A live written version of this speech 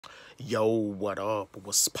Yo, what up?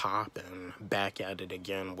 What's poppin'? Back at it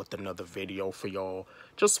again with another video for y'all.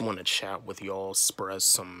 Just want to chat with y'all, spread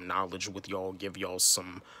some knowledge with y'all, give y'all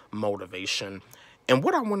some motivation. And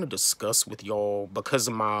what I want to discuss with y'all, because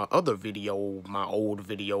of my other video, my old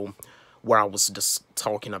video, where I was just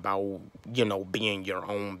talking about, being your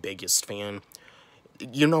own biggest fan.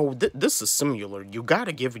 This is similar. You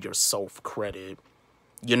gotta give yourself credit,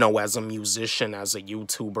 as a musician, as a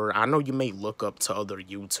YouTuber. I know you may look up to other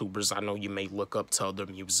YouTubers. I know you may look up to other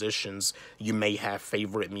musicians. You may have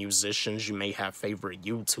favorite musicians. You may have favorite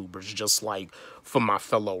YouTubers. Just like for my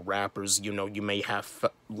fellow rappers, you may have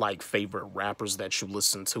like favorite rappers that you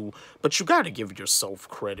listen to. But you got to give yourself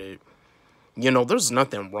credit. There's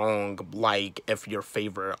nothing wrong, like, if your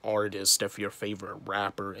favorite artist, if your favorite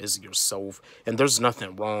rapper is yourself. And there's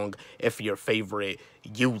nothing wrong if your favorite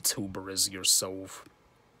YouTuber is yourself.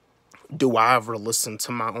 Do I ever listen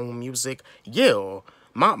to my own music? Yeah,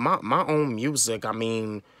 my own music. I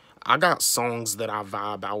mean, I got songs that I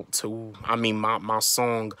vibe out to. I mean, my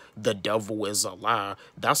song, The Devil Is a Lie,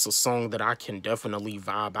 that's a song that I can definitely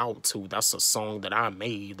vibe out to. That's a song that I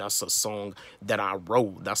made. That's a song that I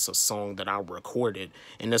wrote. That's a song that I recorded.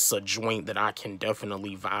 And it's a joint that I can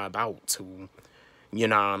definitely vibe out to. You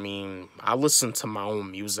know what I mean? I listen to my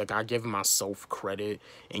own music. I give myself credit.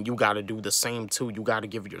 And you got to do the same, too. You got to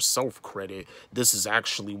give yourself credit. This is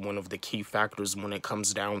actually one of the key factors when it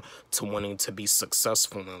comes down to wanting to be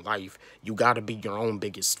successful in life. You got to be your own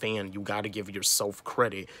biggest fan. You got to give yourself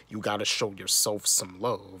credit. You got to show yourself some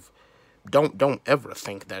love. Don't ever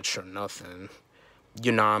think that you're nothing.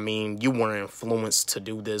 You know what I mean? You were influenced to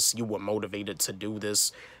do this. You were motivated to do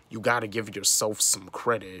this. You got to give yourself some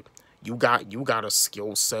credit. You got a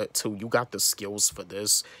skill set too. You got the skills for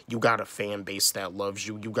this. You got a fan base that loves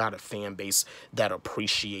you. You got a fan base that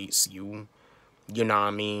appreciates you. You know what I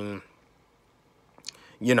mean?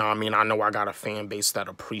 I know I got a fan base that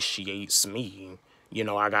appreciates me.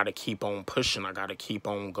 I got to keep on pushing. I got to keep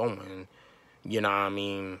on going. You know what I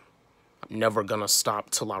mean? I'm never gonna stop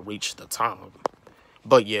till I reach the top.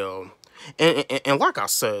 But yeah, and like I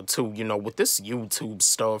said too, with this YouTube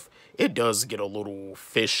stuff, it does get a little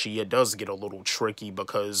fishy. It does get a little tricky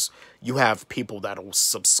because you have people that'll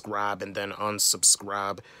subscribe and then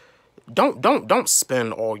unsubscribe. Don't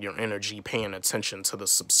spend all your energy paying attention to the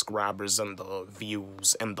subscribers and the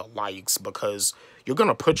views and the likes, because you're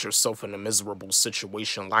gonna put yourself in a miserable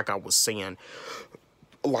situation. Like I was saying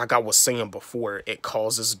before, it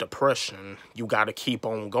causes depression. You got to keep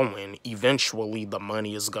on going. Eventually, the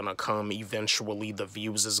money is going to come. Eventually, the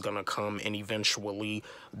views is going to come. And eventually,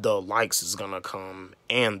 the likes is going to come.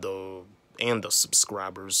 And the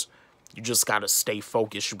subscribers. You just got to stay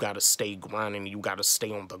focused. You got to stay grinding. You got to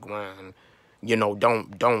stay on the grind.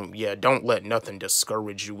 Don't let nothing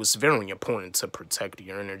discourage you. It's very important to protect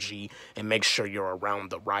your energy and make sure you're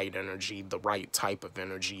around the right energy, the right type of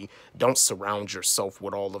energy. Don't surround yourself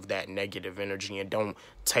with all of that negative energy, and don't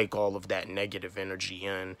take all of that negative energy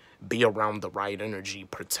in. Be around the right energy.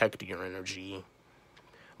 Protect your energy.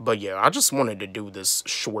 But yeah, I just wanted to do this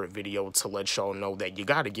short video to let y'all know that you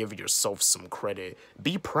got to give yourself some credit.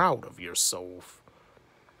 Be proud of yourself.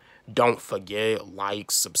 Don't forget,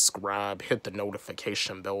 like, subscribe, hit the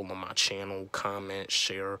notification bell on my channel, comment,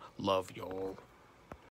 share. Love y'all.